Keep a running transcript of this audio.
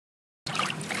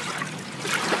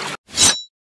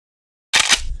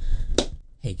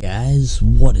Hey guys,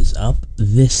 what is up?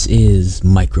 This is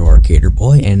Micro Arcader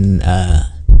Boy, and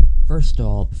first of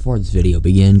all, before this video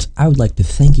begins, I would like to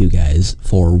thank you guys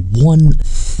for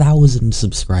 1,000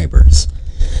 subscribers.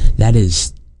 That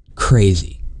is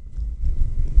crazy.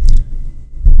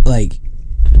 Like,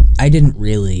 I didn't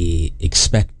really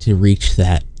expect to reach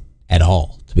that at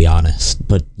all, to be honest,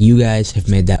 but you guys have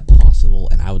made that possible,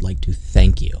 and I would like to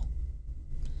thank you.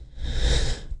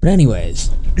 But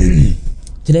anyways,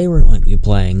 today we're going to be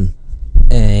playing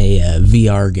a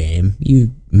VR game.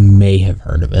 You may have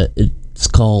heard of it. It's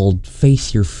called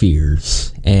Face Your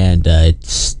Fears, and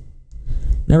it's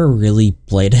never really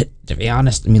played it, to be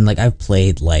honest. I mean, like, I've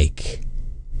played, like,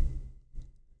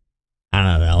 I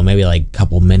don't know, maybe like a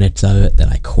couple minutes of it, then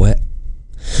I quit,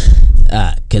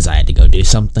 because I had to go do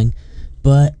something.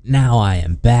 But now I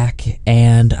am back,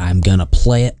 and I'm gonna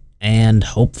play it, and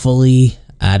hopefully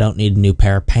I don't need a new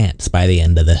pair of pants by the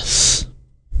end of this.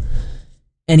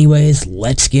 Anyways,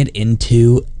 let's get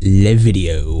into the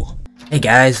video. Hey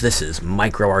guys, this is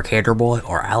Micro Arcader Boy,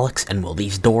 or Alex, and will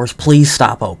these doors please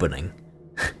stop opening?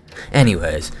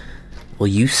 Anyways, will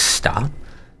you stop?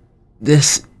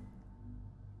 This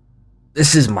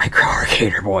is Micro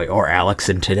Arcader Boy, or Alex,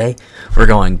 and today we're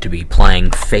going to be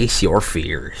playing Face Your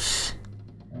Fears.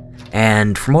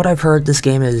 And from what I've heard, this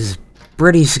game is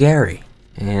pretty scary,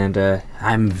 and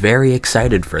I'm very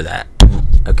excited for that.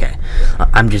 Okay,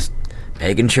 I'm just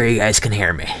making sure you guys can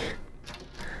hear me.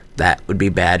 That would be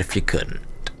bad if you couldn't.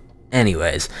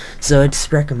 Anyways, so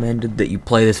it's recommended that you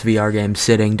play this VR game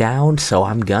sitting down, so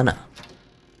I'm gonna.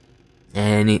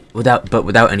 And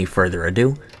without any further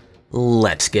ado,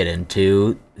 let's get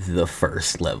into the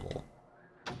first level.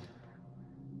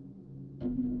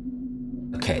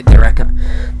 Okay,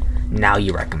 now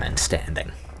you recommend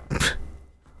standing. You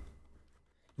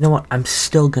know what? I'm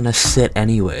still gonna sit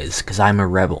anyways, because I'm a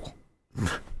rebel.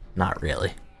 Not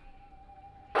really.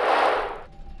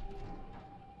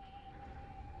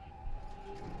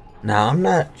 Now, I'm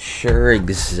not sure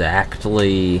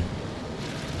exactly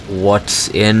what's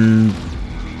in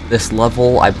this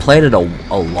level. I played it a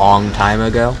long time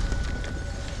ago.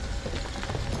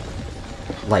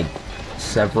 Like,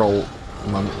 several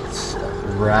months.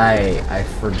 Right, I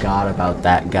forgot about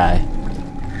that guy.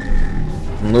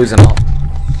 I'm losing all.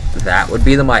 That would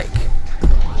be the mic.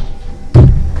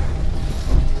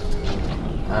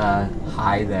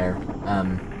 Hi there.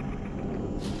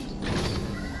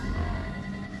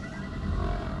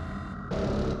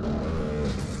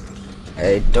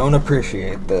 I don't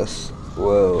appreciate this.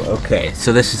 Whoa, okay,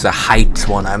 so this is a heights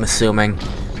one, I'm assuming.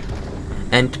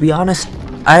 And to be honest,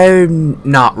 I'm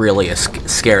not really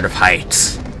scared of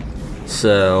heights.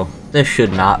 So, this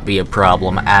should not be a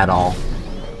problem at all.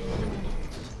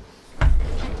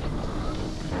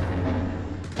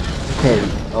 Okay,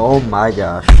 oh my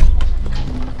gosh.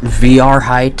 VR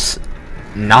heights,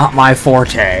 not my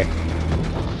forte.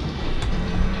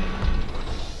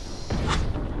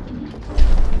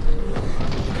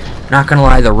 Not gonna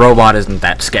lie, the robot isn't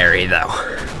that scary, though.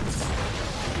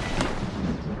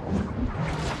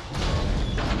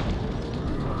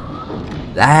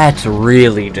 That's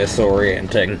really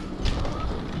disorienting.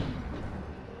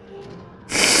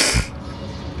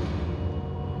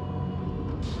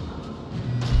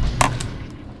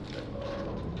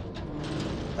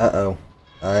 Uh-oh.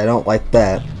 I don't like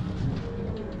that.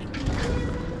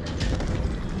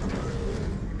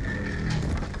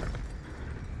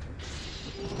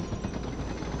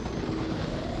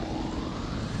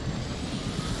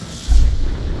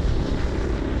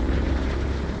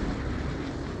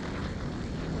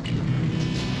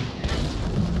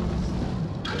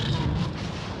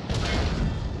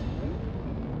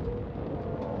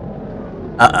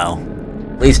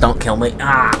 Uh-oh. Please don't kill me.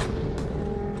 Ah!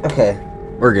 Okay.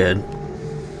 We're good.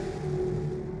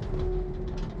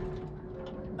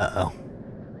 Uh-oh.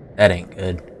 That ain't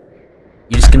good.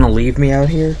 You just gonna leave me out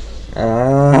here?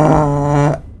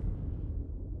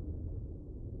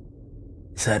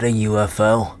 Is that a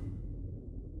UFO?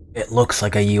 It looks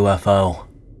like a UFO.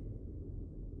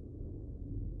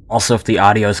 Also, if the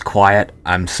audio's quiet,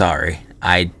 I'm sorry.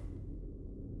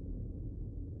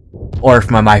 Or if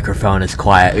my microphone is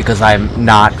quiet, because I'm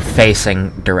not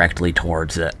facing directly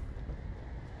towards it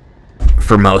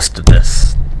for most of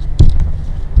this.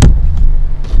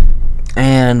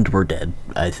 And we're dead,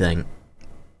 I think.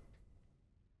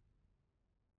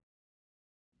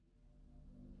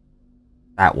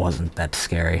 That wasn't that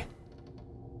scary.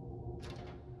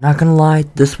 Not gonna lie,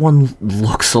 this one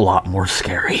looks a lot more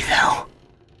scary, though.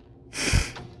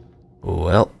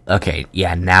 Well, okay,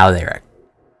 yeah, now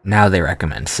they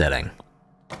recommend sitting.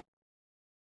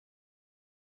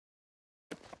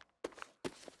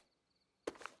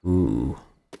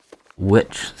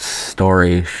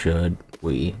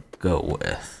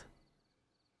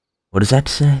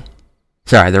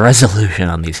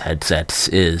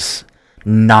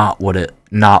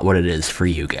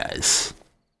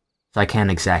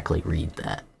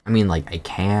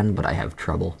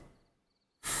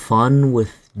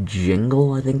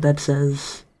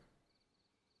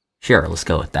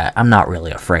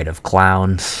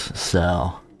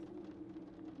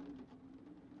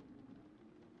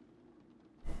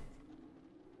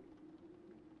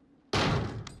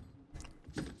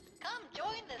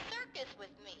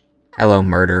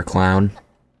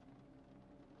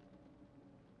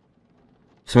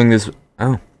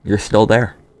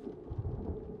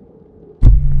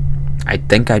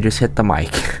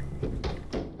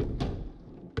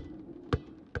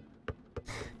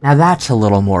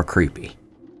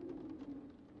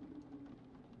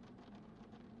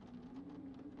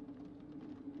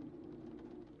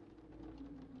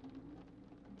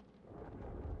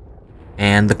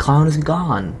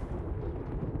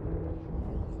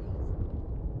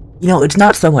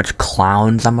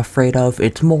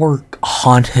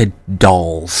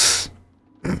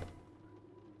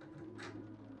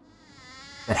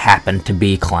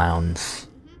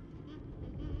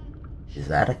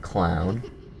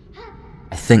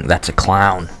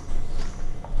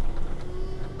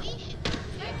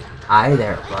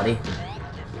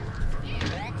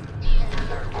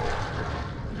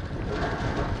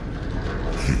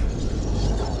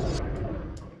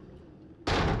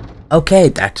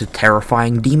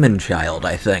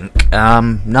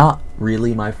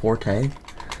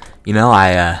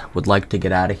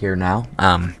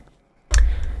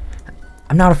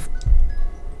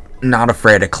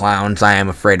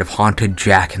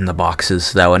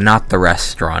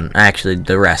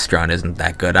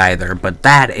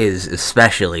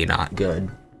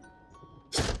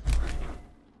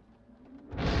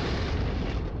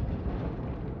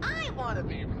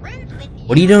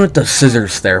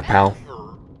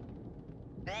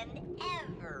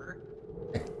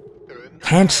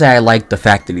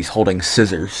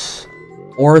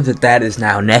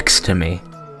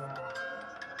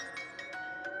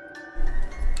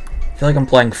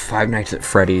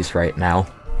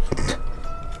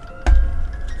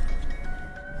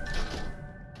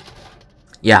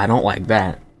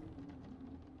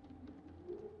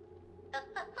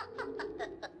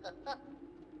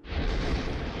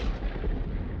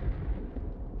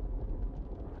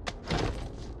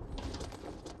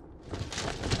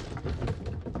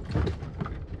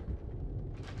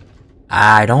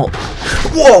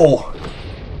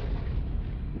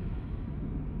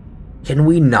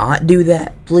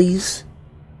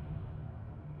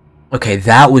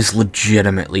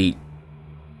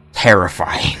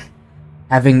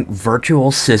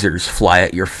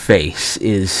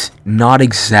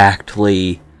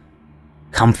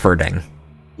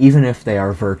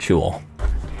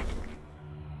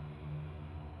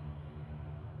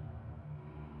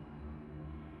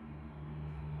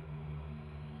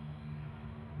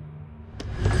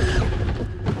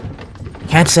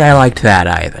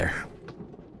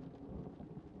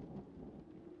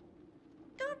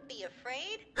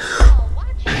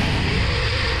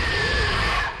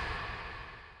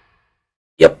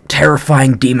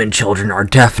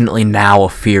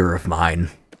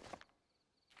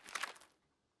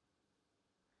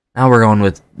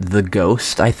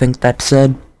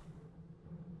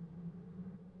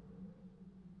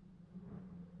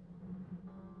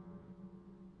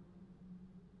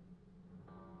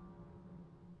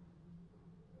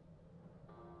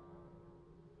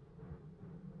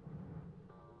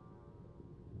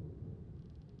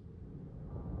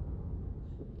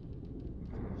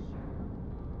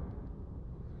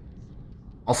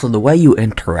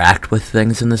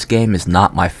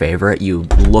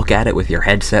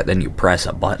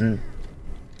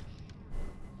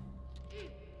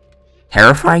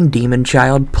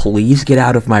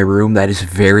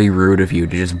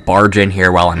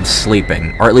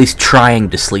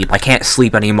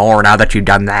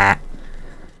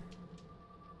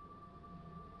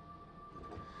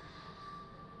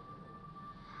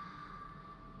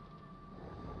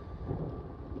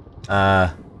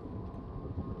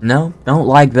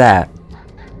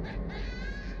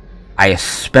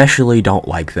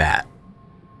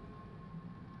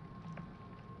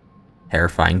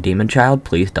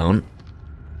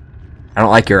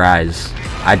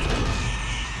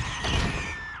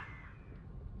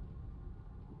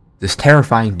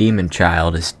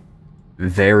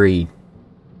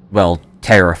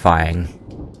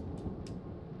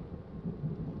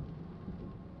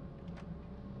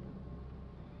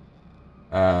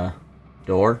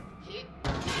 Door?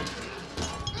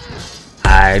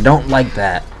 I don't like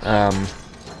that.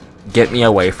 Get me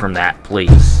away from that,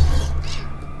 please.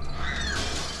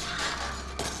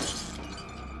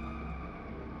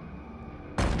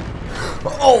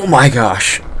 Oh my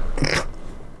gosh.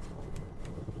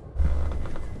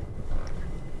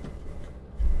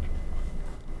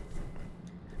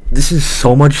 This is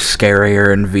so much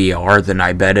scarier in VR than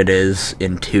I bet it is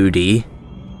in 2D.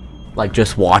 Like,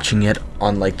 just watching it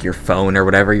on, like, your phone or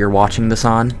whatever you're watching this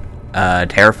on.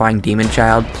 Terrifying Demon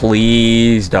Child,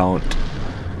 please don't.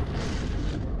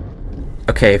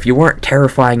 Okay, if you weren't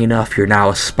terrifying enough, you're now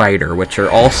a spider, which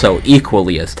are also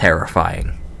equally as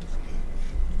terrifying.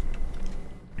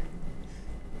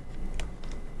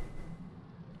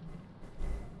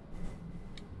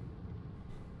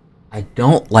 I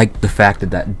don't like the fact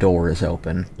that that door is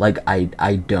open. Like,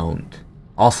 I don't.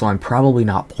 Also, I'm probably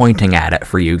not pointing at it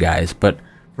for you guys, but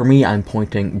for me, I'm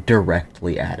pointing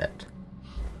directly at it.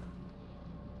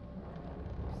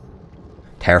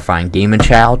 Terrifying Demon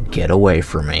Child, get away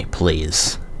from me,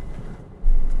 please.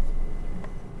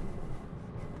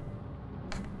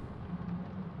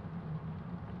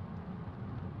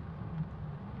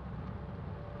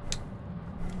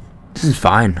 This is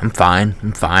fine. I'm fine.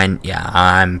 I'm fine. Yeah,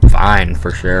 I'm fine for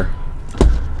sure.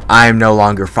 I'm no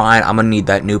longer fine. I'm gonna need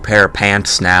that new pair of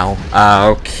pants now.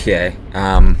 Okay.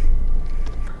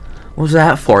 What was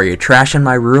that for? You trashing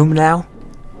my room now?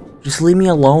 Just leave me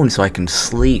alone so I can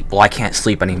sleep. Well, I can't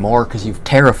sleep anymore because you've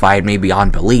terrified me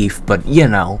beyond belief, but you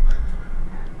know.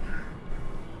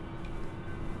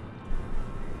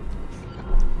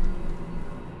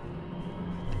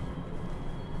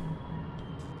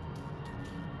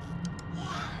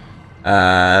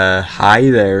 Hi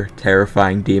there,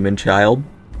 terrifying demon child.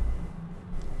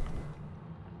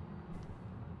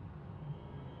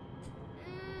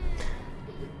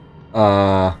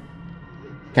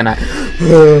 Can I?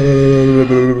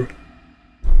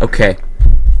 Okay.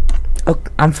 Oh,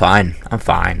 I'm fine. I'm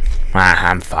fine.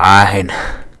 I'm fine.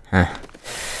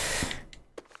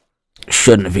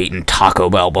 Shouldn't have eaten Taco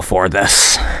Bell before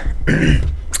this.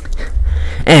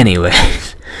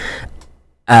 Anyways.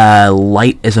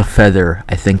 Light as a feather.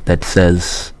 I think that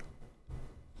says...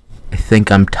 I think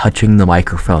I'm touching the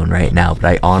microphone right now, but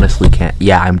I honestly can't...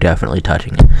 Yeah, I'm definitely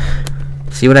touching it.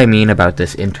 See what I mean about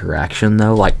this interaction,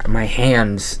 though? Like, my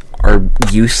hands are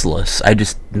useless. I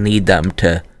just need them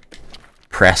to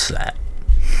press that.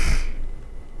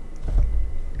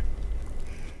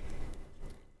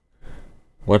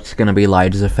 What's gonna be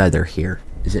light as a feather here?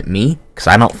 Is it me? Because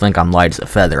I don't think I'm light as a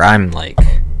feather. I'm, like...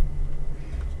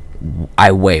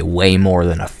 I weigh way more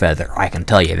than a feather. I can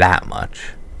tell you that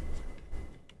much.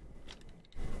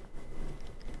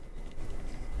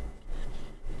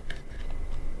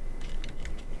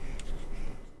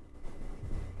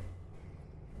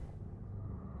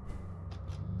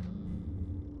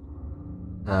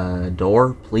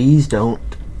 Door, please don't.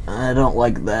 I don't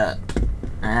like that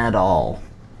at all.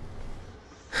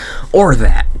 Or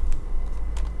that.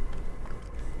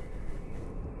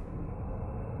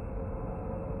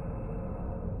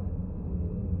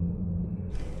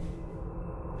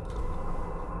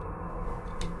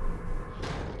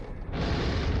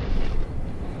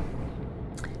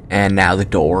 And now the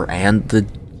door and the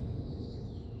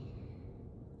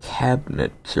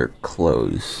cabinets are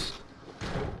closed.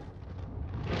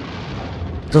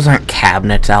 Those aren't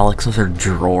cabinets, Alex. Those are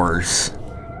drawers.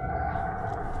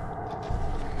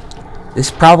 This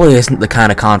probably isn't the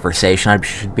kind of conversation I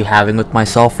should be having with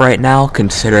myself right now,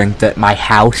 considering that my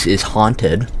house is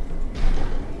haunted.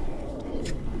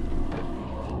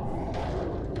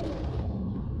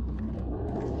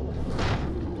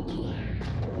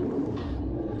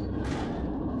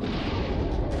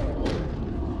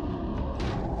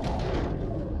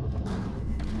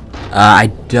 I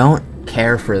don't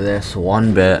care for this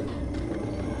one bit.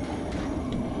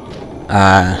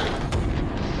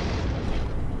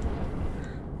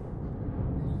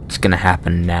 It's gonna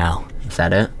happen now. Is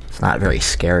that it? It's not very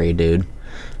scary, dude.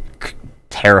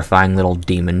 Terrifying little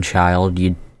demon child.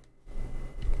 You...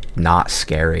 Not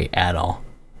scary at all.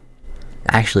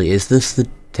 Actually, is this the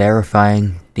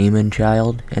terrifying demon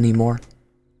child anymore?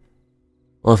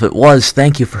 Well, if it was,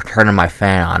 thank you for turning my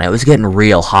fan on. It was getting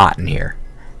real hot in here.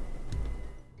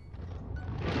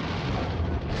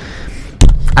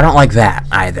 I don't like that,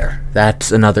 either.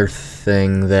 That's another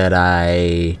thing that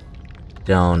I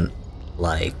don't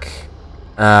like.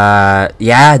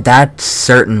 Yeah, that's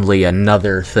certainly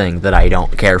another thing that I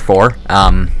don't care for.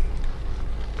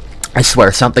 I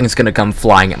swear, something's gonna come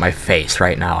flying at my face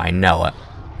right now, I know it.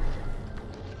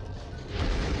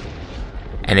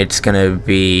 And it's gonna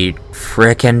be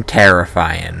frickin'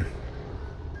 terrifying.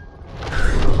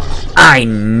 I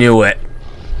knew it!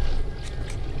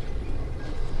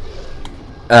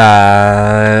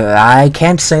 I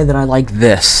can't say that I like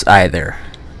this, either.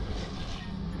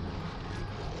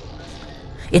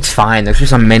 It's fine, there's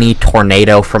just a mini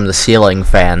tornado from the ceiling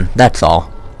fan, that's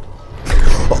all.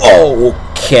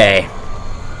 Okay.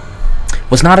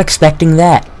 Was not expecting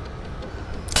that.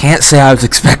 Can't say I was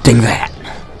expecting that.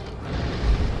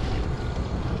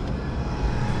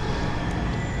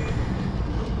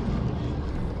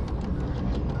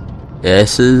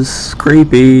 This is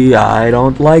creepy. I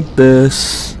don't like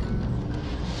this.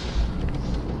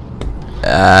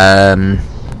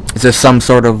 Is this some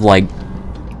sort of, like,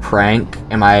 prank?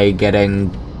 Am I getting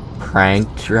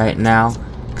pranked right now?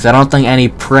 Because I don't think any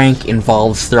prank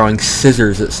involves throwing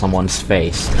scissors at someone's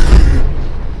face.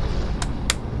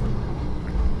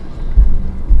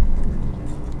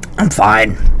 I'm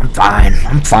fine. I'm fine.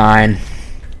 I'm fine.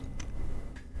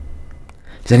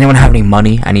 Does anyone have any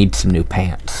money? I need some new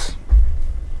pants.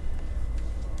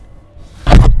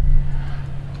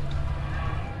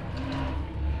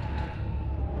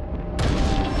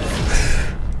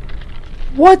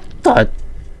 What the?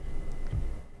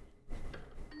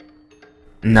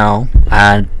 No,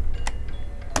 I'd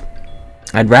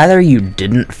rather you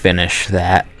didn't finish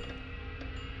that.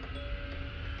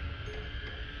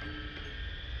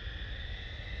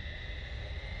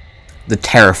 The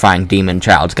terrifying demon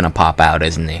child's gonna pop out,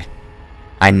 isn't he?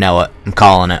 I know it. I'm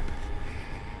calling it.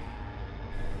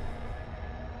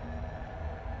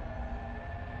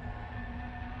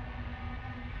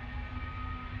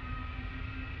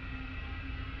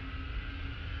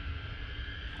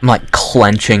 I'm like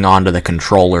clenching onto the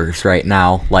controllers right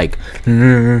now, like.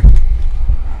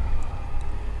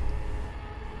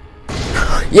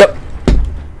 Yep.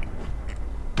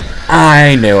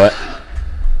 I knew it.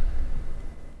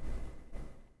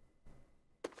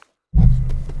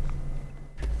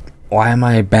 Why am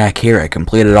I back here? I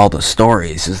completed all the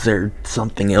stories. Is there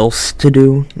something else to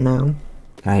do now?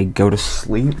 Can I go to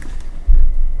sleep?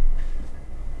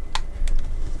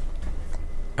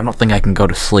 I don't think I can go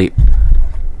to sleep.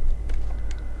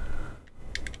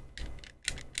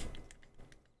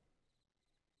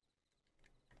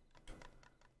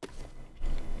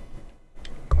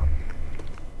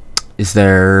 Is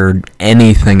there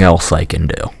anything else I can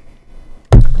do?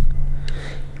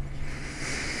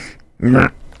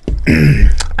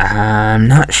 I'm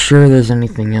not sure there's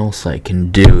anything else I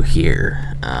can do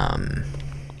here.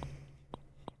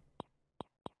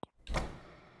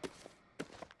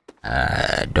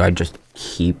 Do I just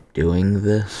keep doing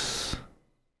this?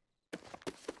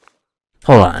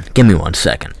 Hold on, give me 1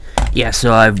 second. Yeah,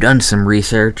 so I've done some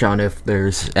research on if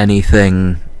there's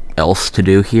anything else to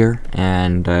do here,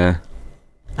 and I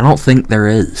don't think there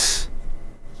is.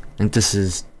 I think this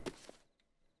is...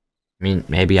 I mean,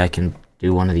 maybe I can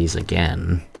do one of these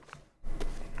again.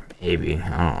 Maybe, I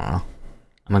don't know.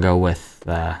 I'm gonna go with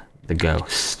the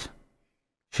ghost.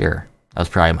 Sure, that was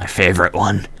probably my favorite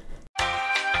one.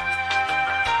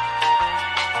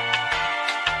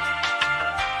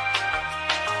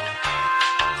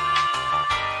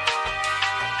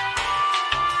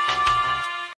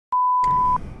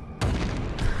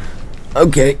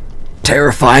 Okay,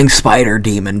 terrifying spider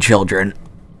demon children.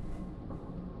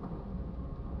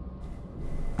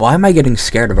 Why am I getting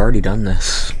scared? I've already done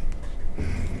this.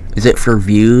 Is it for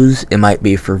views? It might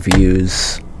be for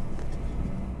views.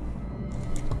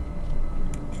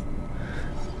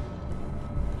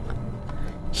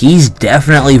 He's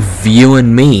definitely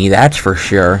viewing me, that's for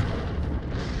sure.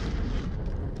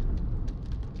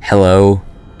 Hello,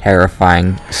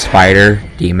 terrifying spider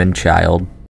demon child.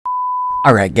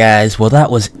 Alright guys, well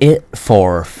that was it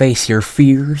for Face Your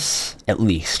Fears, at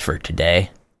least for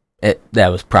today. That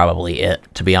was probably it,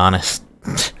 to be honest.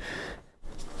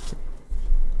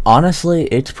 Honestly,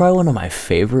 it's probably one of my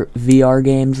favorite VR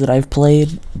games that I've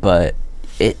played, but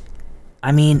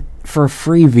I mean, for a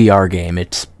free VR game,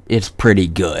 it's pretty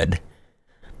good.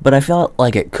 But I felt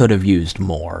like it could have used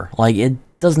more. Like, it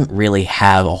doesn't really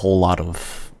have a whole lot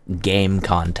of game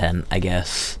content, I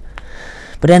guess.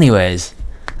 But anyways,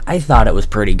 I thought it was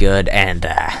pretty good, and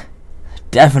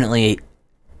definitely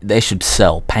they should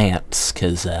sell pants,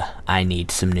 because I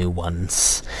need some new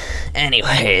ones.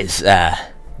 Anyways,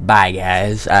 bye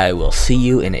guys. I will see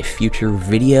you in a future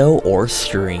video or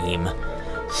stream.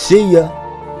 See ya!